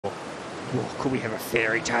Oh, could we have a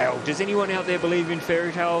fairy tale? Does anyone out there believe in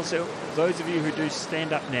fairy tales? Those of you who do,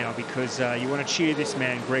 stand up now, because you want to cheer this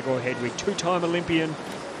man, Grzegorz Hedwig, two-time Olympian,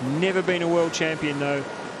 never been a world champion though.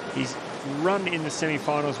 His run in the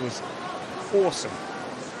semi-finals was awesome,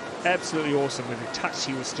 absolutely awesome. With a touch,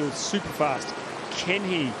 he was still super fast. Can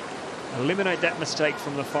he eliminate that mistake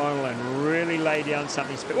from the final and really lay down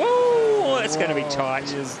something special? Oh, that's going to be tight.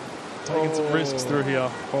 He is taking some risks through here.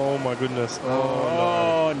 Oh my goodness.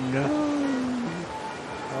 Oh no.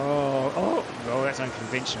 Oh, that's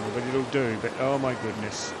unconventional, but it'll do. But oh my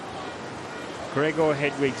goodness. Grzegorz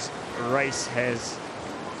Hedwig's race has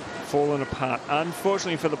fallen apart,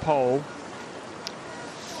 unfortunately for the pole,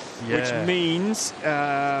 which means,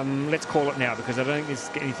 let's call it now, because I don't think there's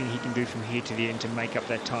anything he can do from here to the end to make up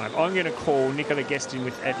that time. I'm going to call Nicola Gestin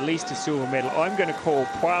with at least a silver medal. I'm going to call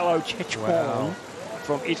Paolo Cecconi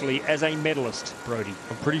from Italy as a medalist, Brody.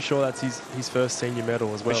 I'm pretty sure that's his first senior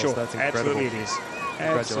medal as well. For sure. So that's incredible. Absolutely it is.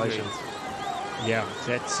 Congratulations. Absolutely. Yeah,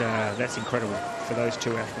 that's incredible for those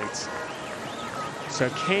two athletes. So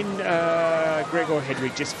can Grzegorz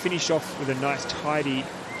Hedwig just finish off with a nice tidy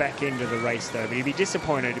back end of the race though? But he'd be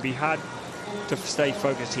disappointed. It'd be hard to stay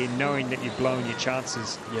focused here knowing that you've blown your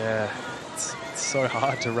chances. Yeah, it's so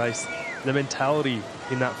hard to race. The mentality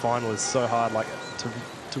in that final is so hard, like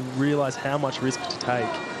to realise how much risk to take.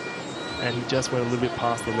 And he just went a little bit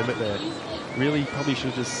past the limit there. Really, probably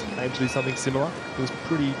should have just aimed to do something similar. It was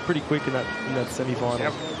pretty quick in that semi-final.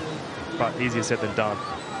 Yep. But easier said than done.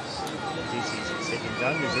 It is easier said than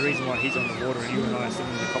done. There's a reason why he's on the water and you and I are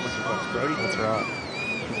sitting in the commentary box, Brody. That's right.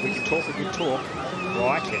 Because we can talk a good talk. Well,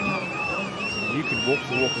 I can. You can walk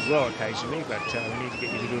the walk as well occasionally, but we need to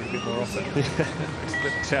get you to do it a bit more often.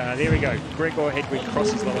 But there we go. Grzegorz Hedwig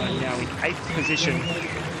crosses the line now in 8th position.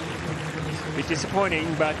 A bit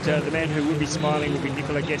disappointing, but the man who would be smiling would be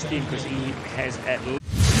Nicola Gestin, because he has at least